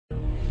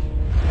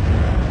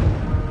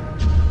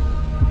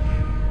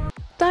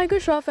Tiger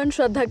Shroff and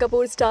Shraddha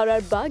Kapoor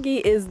starrer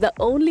Baaghi is the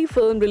only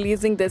film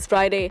releasing this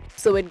Friday,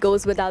 so it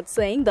goes without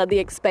saying that the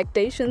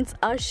expectations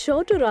are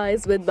sure to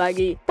rise with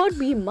Baaghi. But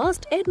we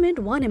must admit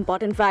one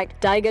important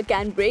fact: Tiger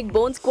can break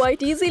bones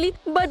quite easily,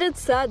 but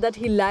it's sad that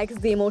he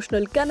lacks the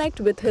emotional connect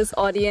with his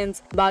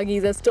audience. Baaghi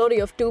is a story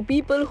of two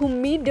people who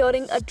meet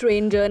during a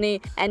train journey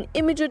and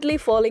immediately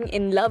falling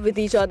in love with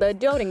each other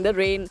during the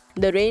rain.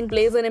 The rain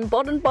plays an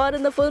important part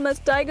in the film as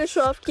Tiger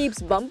Shroff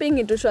keeps bumping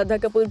into Shraddha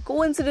Kapoor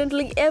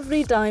coincidentally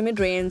every time it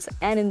rains,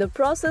 and in the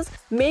process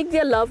make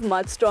their love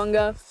much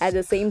stronger. At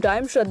the same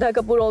time, Shraddha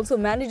Kapoor also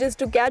manages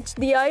to catch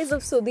the eyes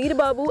of Sudhir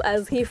Babu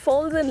as he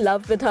falls in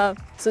love with her.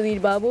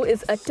 Sudhir Babu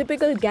is a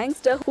typical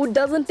gangster who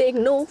doesn't take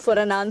no for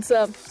an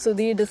answer.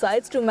 Sudhir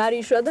decides to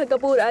marry Shraddha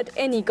Kapoor at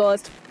any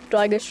cost.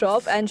 Tiger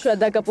Shroff and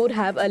Shraddha Kapoor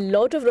have a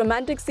lot of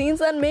romantic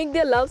scenes and make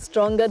their love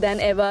stronger than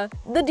ever.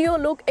 The duo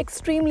look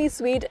extremely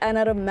sweet and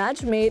are a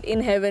match made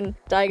in heaven.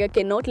 Tiger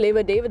cannot live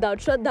a day without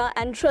Shraddha,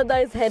 and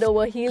Shraddha is head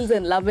over heels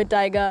in love with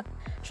Tiger.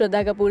 Shraddha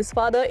Kapoor's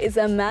father is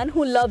a man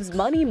who loves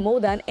money more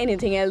than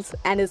anything else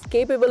and is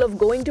capable of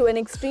going to an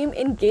extreme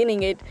in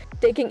gaining it.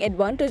 Taking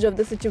advantage of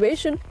the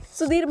situation,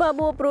 Sudhir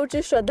Babu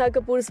approaches Shraddha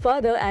Kapoor's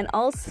father and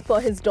asks for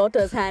his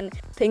daughter's hand.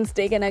 Things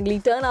take an ugly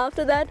turn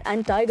after that,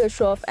 and Tiger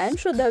Shroff and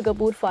Shraddha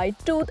Kapoor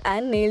fight tooth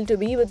and nail to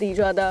be with each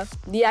other.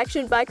 The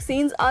action-packed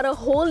scenes are a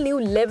whole new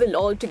level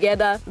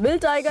altogether. Will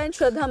Tiger and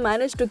Shraddha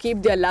manage to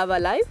keep their love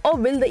alive, or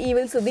will the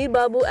evil Sudhir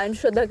Babu and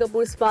Shraddha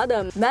Kapoor's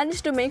father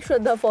manage to make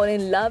Shraddha fall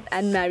in love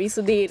and marry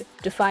Sudhir?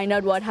 To find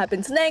out what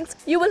happens next,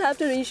 you will have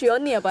to reach your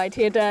nearby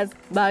theatres.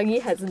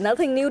 Baaghi has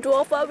nothing new to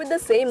offer with the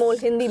same old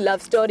Hindi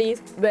love stories,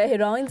 where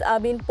heroines are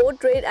being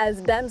portrayed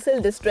as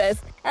damsel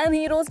distress and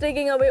heroes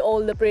taking away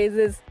all the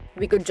praises.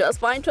 We could just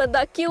find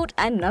Shraddha cute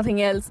and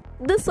nothing else.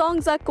 The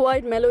songs are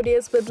quite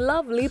melodious with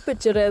lovely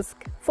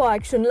picturesque. For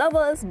action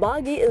lovers,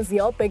 Baaghi is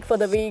your pick for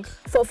the week.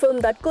 For a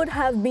film that could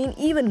have been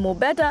even more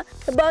better,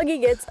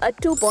 Baaghi gets a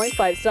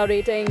 2.5-star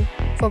rating.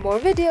 For more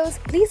videos,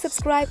 please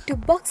subscribe to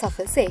Box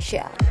Office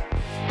Asia.